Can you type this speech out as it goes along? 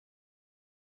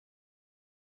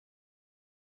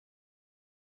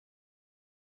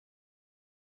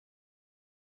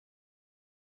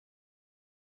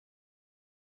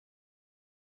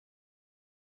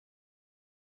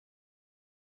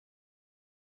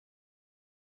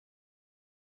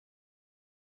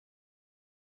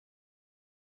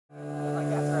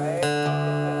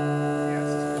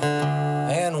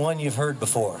you've heard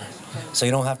before, so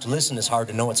you don't have to listen as hard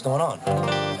to know what's going on.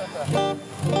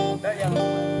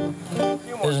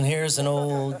 Here's an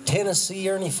old Tennessee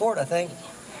Ernie Ford, I think.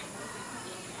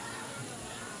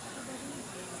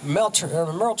 Merle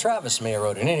Travis may have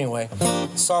wrote it. Anyway,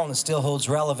 a song that still holds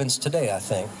relevance today, I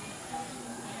think.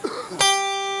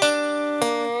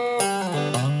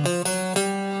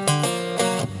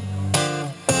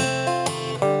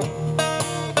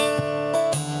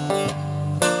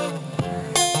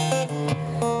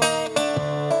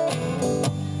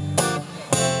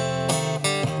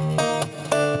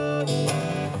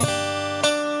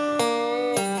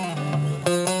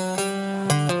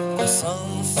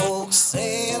 Some folks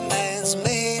say a man's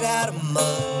made out of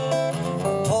mud,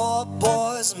 a poor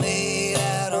boy's made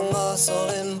out of muscle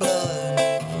and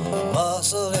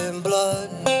blood,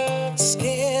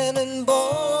 skin and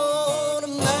bone, a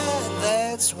mind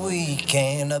that's weak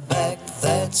and a back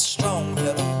that's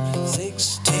stronger.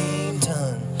 16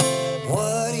 ton,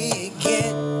 what do you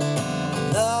get?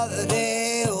 Another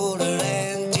day older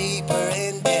and deeper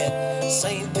in debt.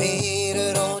 St.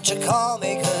 Peter, don't you call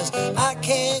me, 'cause I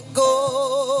can't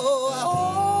go. I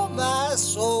owe my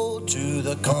soul to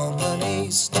the company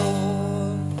store.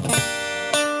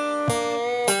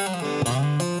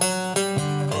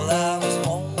 Well, I was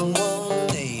home one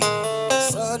day,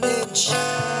 sun didn't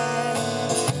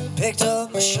shine. Picked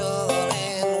up my shovel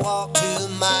and walked to the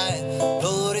mine.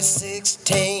 Loaded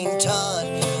 16 ton,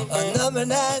 a number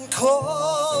 9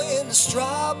 coal in the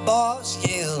straw. Boss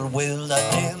yelled, "Will I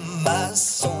damn my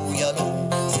soul, you know,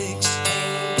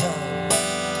 16 ton,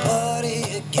 what do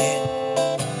you get?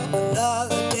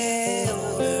 Another day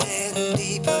older and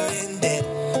deeper in debt.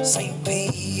 St.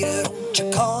 Peter, don't you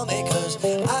call me, 'cause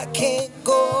I can't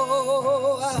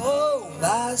go. I owe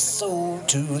my soul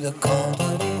to the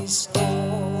company store."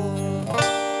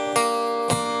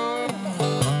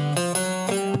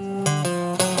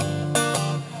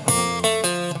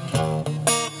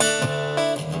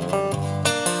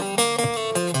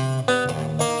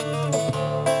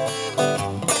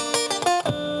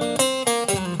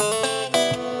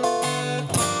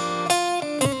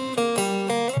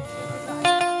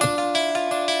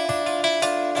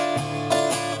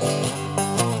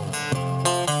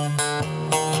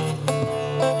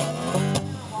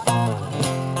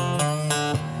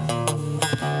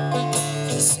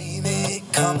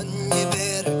 Coming, you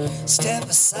better step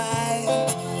aside.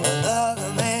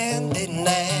 Another man didn't,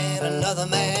 and another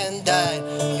man died.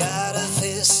 Got a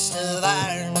fist of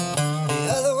iron, the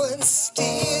other one's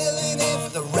steel. And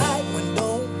if the right one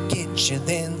don't get you,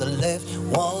 then the left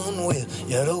one will.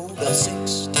 You know, the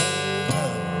 16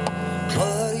 ton,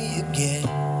 what do you get?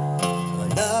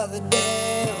 Another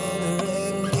day older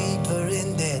and deeper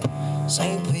in debt.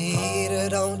 St. Peter,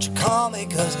 don't you call me,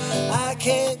 'cause I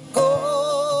can't go.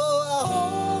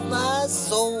 My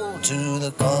soul to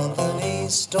the company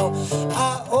store.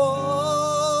 I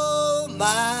owe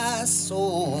my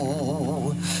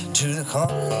soul to the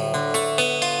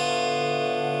company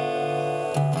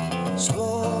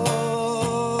store.